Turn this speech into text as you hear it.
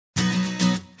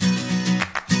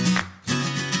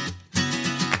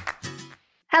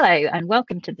Hello and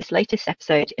welcome to this latest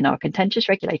episode in our Contentious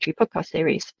Regulatory podcast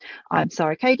series. I'm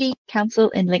Sarah Cody, counsel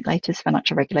in Linklaters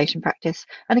Financial Regulation Practice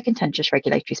and a Contentious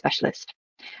Regulatory Specialist.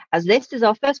 As this is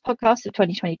our first podcast of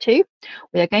 2022,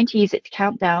 we are going to use it to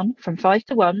count down from 5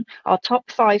 to 1 our top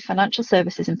 5 financial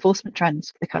services enforcement trends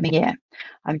for the coming year.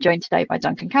 I'm joined today by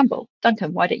Duncan Campbell.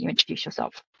 Duncan, why don't you introduce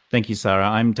yourself? Thank you, Sarah.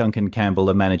 I'm Duncan Campbell,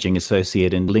 a Managing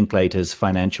Associate in Linklaters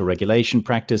Financial Regulation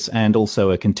Practice and also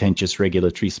a Contentious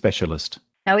Regulatory Specialist.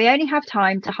 Now, we only have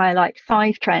time to highlight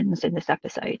 5 trends in this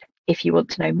episode. If you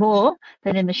want to know more,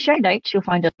 then in the show notes, you'll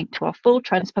find a link to our full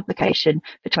trends publication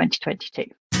for 2022.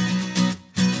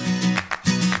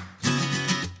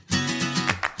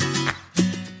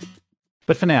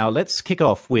 But for now, let's kick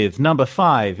off with number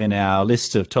 5 in our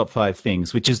list of top 5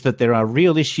 things, which is that there are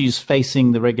real issues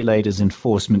facing the regulators'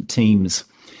 enforcement teams.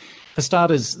 For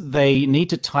starters, they need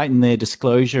to tighten their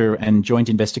disclosure and joint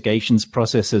investigations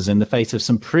processes in the face of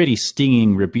some pretty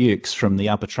stinging rebukes from the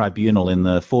upper tribunal in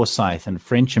the Forsyth and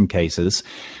Frensham cases.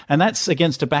 And that's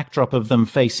against a backdrop of them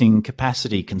facing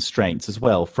capacity constraints as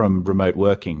well from remote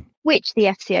working, which the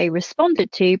FCA responded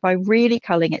to by really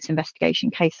culling its investigation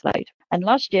caseload. And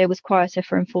last year was quieter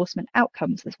for enforcement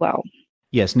outcomes as well.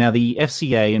 Yes, now the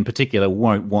FCA in particular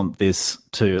won't want this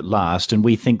to last, and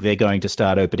we think they're going to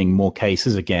start opening more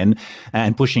cases again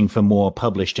and pushing for more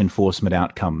published enforcement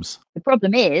outcomes. The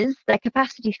problem is their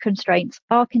capacity constraints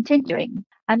are continuing.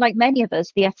 And like many of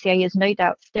us, the FCA is no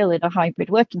doubt still in a hybrid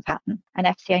working pattern, and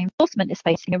FCA enforcement is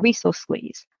facing a resource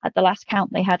squeeze. At the last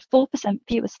count, they had 4%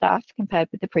 fewer staff compared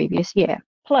with the previous year.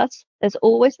 Plus, there's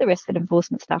always the risk that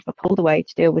enforcement staff are pulled away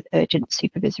to deal with urgent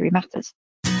supervisory matters.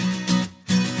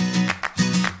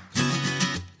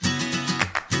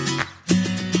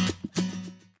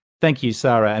 Thank you,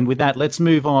 Sarah. And with that, let's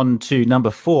move on to number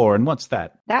 4. And what's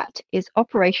that? That is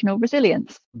operational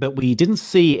resilience. But we didn't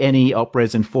see any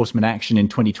OPRES enforcement action in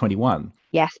 2021.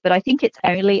 Yes, but I think it's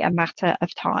only a matter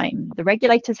of time. The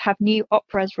regulators have new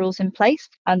OPRES rules in place,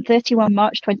 and 31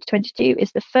 March 2022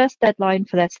 is the first deadline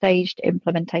for their staged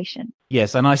implementation.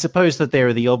 Yes, and I suppose that there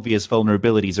are the obvious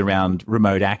vulnerabilities around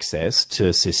remote access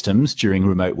to systems during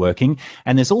remote working.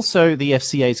 And there's also the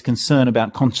FCA's concern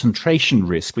about concentration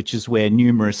risk, which is where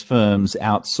numerous firms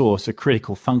outsource a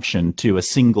critical function to a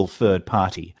single third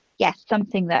party. Yes,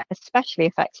 something that especially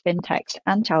affects fintechs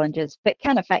and challengers, but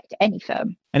can affect any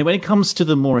firm. And when it comes to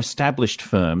the more established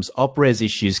firms, OPRES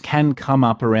issues can come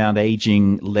up around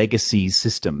aging legacy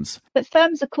systems. But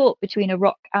firms are caught between a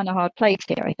rock and a hard place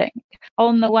here, I think.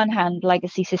 On the one hand,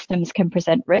 legacy systems can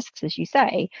present risks, as you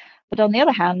say, but on the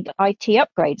other hand, IT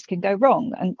upgrades can go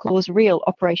wrong and cause real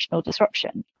operational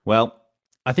disruption. Well,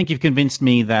 I think you've convinced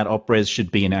me that OPRES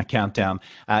should be in our countdown.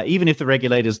 Even if the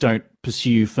regulators don't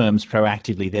pursue firms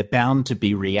proactively, they're bound to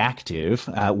be reactive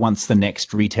once the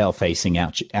next retail-facing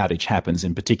outage happens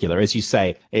in particular. As you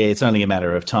say, it's only a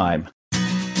matter of time.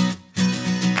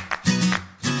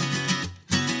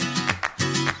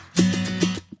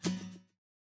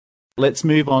 Let's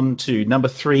move on to number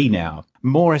 3 now,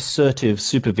 more assertive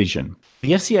supervision.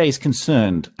 The FCA is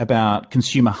concerned about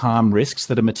consumer harm risks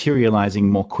that are materializing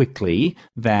more quickly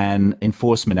than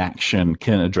enforcement action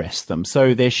can address them.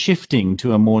 So they're shifting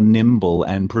to a more nimble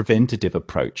and preventative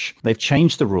approach. They've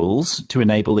changed the rules to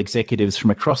enable executives from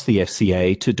across the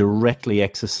FCA to directly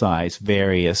exercise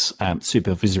various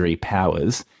supervisory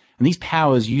powers. And these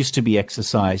powers used to be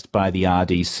exercised by the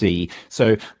RDC.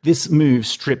 So this move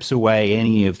strips away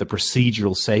any of the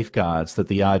procedural safeguards that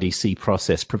the RDC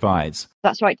process provides.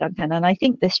 That's right, Duncan. And I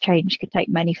think this change could take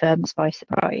many firms by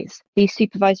surprise. These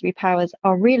supervisory powers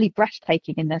are really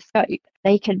breathtaking in their scope.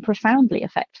 They can profoundly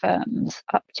affect firms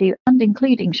up to and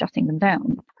including shutting them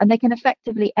down. And they can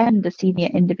effectively end a senior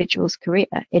individual's career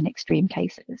in extreme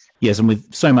cases. Yes, and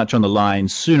with so much on the line,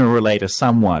 sooner or later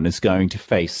someone is going to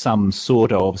face some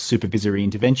sort of supervisory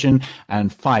intervention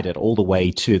and fight it all the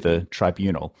way to the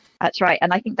tribunal. That's right.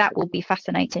 And I think that will be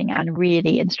fascinating and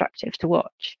really instructive to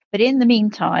watch. But in the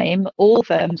meantime, all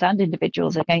firms and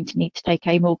individuals are going to need to take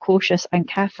a more cautious and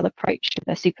careful approach to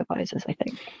their supervisors, I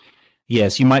think.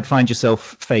 Yes, you might find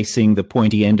yourself facing the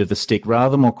pointy end of the stick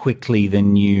rather more quickly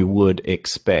than you would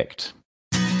expect.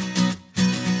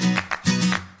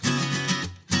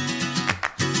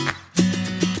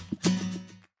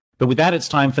 But with that, it's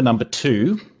time for number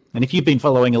 2. And if you've been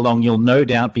following along, you'll no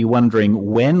doubt be wondering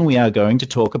when we are going to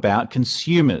talk about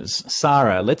consumers.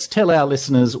 Sarah, let's tell our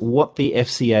listeners what the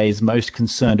FCA is most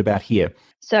concerned about here.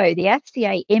 So the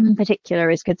FCA in particular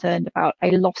is concerned about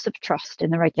a loss of trust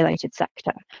in the regulated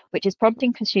sector, which is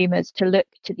prompting consumers to look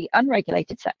to the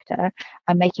unregulated sector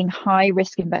and making high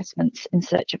risk investments in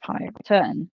search of higher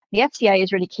return. The FCA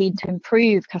is really keen to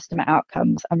improve customer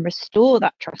outcomes and restore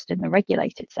that trust in the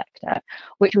regulated sector,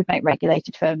 which would make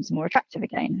regulated firms more attractive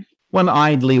again. One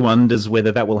idly wonders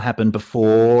whether that will happen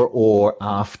before or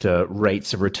after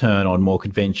rates of return on more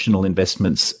conventional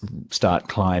investments start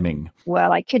climbing.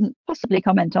 Well, I couldn't possibly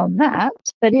comment on that,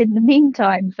 but in the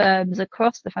meantime, firms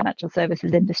across the financial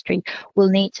services industry will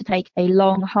need to take a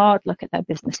long, hard look at their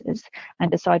businesses and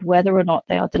decide whether or not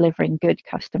they are delivering good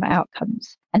customer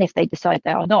outcomes. And if they decide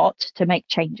they are not, to make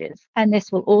changes. And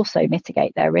this will also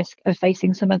mitigate their risk of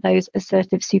facing some of those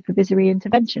assertive supervisory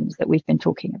interventions that we've been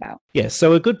talking about. Yes,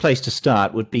 so a good place to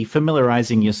start would be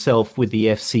familiarising yourself with the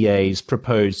FCA's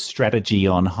proposed strategy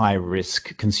on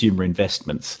high-risk consumer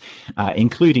investments,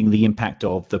 including the impact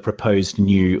of the proposed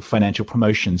new financial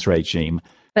promotions regime.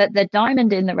 But the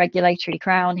diamond in the regulatory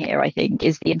crown here, I think,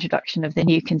 is the introduction of the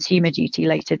new consumer duty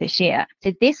later this year.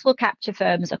 So this will capture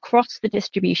firms across the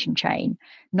distribution chain,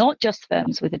 not just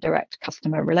firms with a direct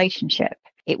customer relationship.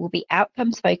 It will be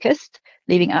outcomes focused,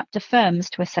 leaving it up to firms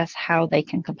to assess how they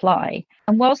can comply.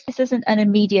 And whilst this isn't an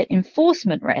immediate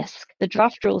enforcement risk, the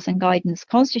draft rules and guidance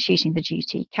constituting the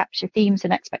duty capture themes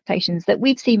and expectations that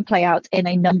we've seen play out in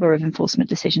a number of enforcement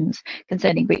decisions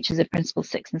concerning breaches of Principles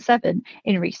 6 and 7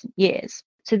 in recent years.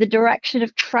 So the direction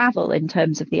of travel in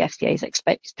terms of the FCA's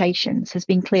expectations has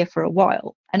been clear for a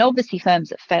while. And obviously firms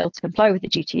that fail to comply with the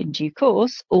duty in due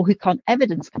course or who can't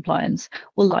evidence compliance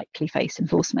will likely face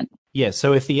enforcement. Yes,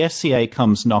 so if the FCA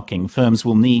comes knocking, firms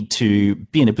will need to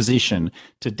be in a position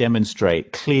to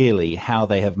demonstrate clearly how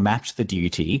they have mapped the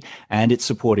duty and its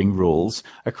supporting rules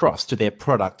across to their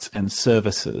products and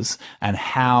services and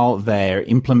how they're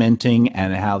implementing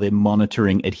and how they're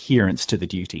monitoring adherence to the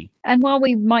duty. And while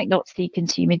we might not see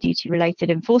consumer duty related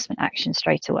enforcement action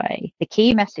straight away, the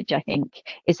key message, I think,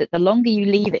 is that the longer you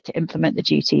leave it to implement the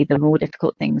duty, the more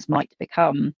difficult things might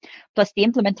become. Plus, the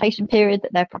implementation period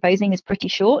that they're proposing is pretty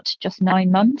short, just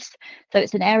 9 months. So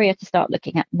it's an area to start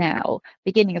looking at now,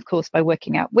 beginning, of course, by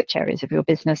working out which areas of your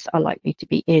business are likely to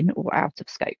be in or out of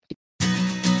scope.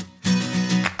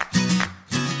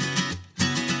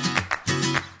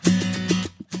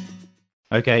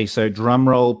 Okay, so drum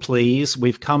roll, please.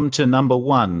 We've come to number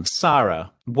 1.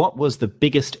 Sarah, what was the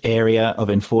biggest area of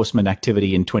enforcement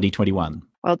activity in 2021?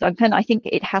 Well, Duncan, I think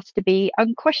it has to be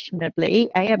unquestionably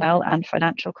AML and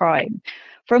financial crime,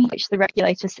 from which the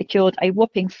regulators secured a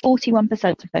whopping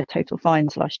 41% of their total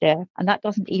fines last year. And that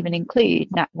doesn't even include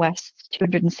NatWest's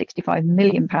 £265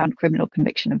 million criminal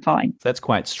conviction and fine. That's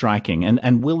quite striking.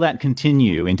 And will that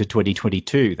continue into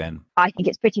 2022 then? I think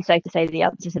it's pretty safe to say the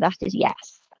answer to that is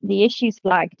yes. The issues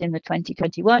flagged in the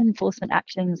 2021 enforcement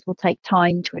actions will take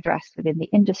time to address within the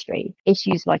industry.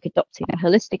 Issues like adopting a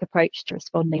holistic approach to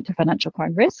responding to financial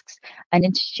crime risks and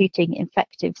instituting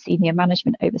effective senior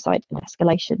management oversight and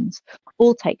escalations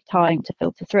all take time to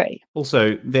filter through.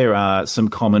 Also, there are some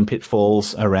common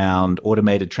pitfalls around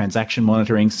automated transaction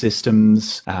monitoring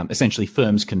systems. Essentially,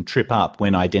 firms can trip up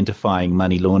when identifying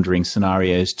money laundering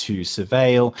scenarios to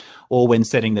surveil, or when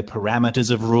setting the parameters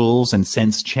of rules and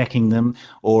sense checking them,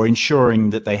 or ensuring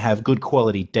that they have good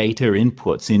quality data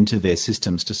inputs into their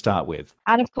systems to start with.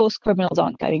 And of course, criminals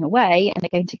aren't going away and they're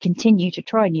going to continue to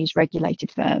try and use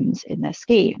regulated firms in their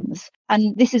schemes.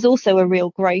 And this is also a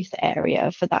real growth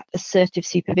area for that assertive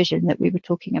supervision that we were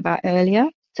talking about earlier.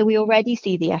 So we already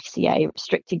see the FCA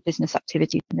restricting business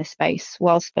activities in this space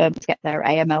whilst firms get their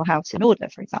AML house in order,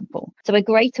 for example. So a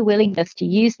greater willingness to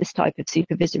use this type of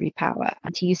supervisory power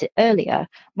and to use it earlier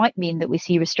might mean that we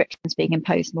see restrictions being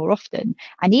imposed more often,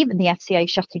 and even the FCA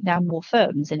shutting down more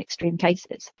firms in extreme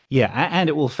cases. Yeah, and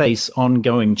it will face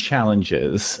ongoing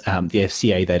challenges, the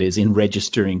FCA that is, in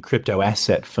registering crypto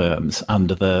asset firms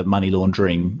under the money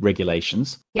laundering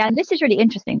regulations. Yeah, and this is really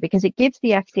interesting because it gives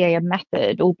the FCA a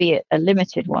method, albeit a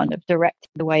limited one, of directing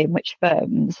the way in which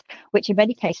firms, which in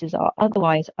many cases are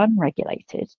otherwise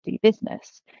unregulated, do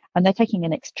business. And they're taking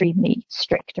an extremely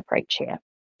strict approach here.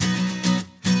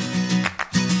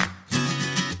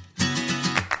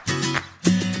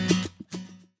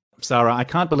 Sarah, I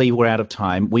can't believe we're out of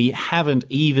time. We haven't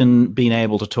even been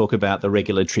able to talk about the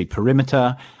regulatory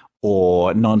perimeter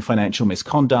or non-financial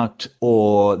misconduct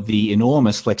or the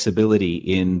enormous flexibility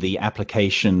in the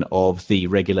application of the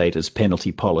regulator's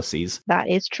penalty policies. That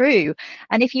is true.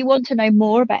 And if you want to know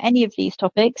more about any of these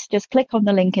topics, just click on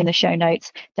the link in the show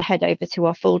notes to head over to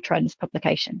our full trends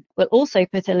publication. We'll also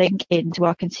put a link into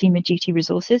our consumer duty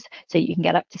resources so you can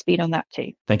get up to speed on that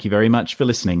too. Thank you very much for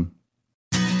listening.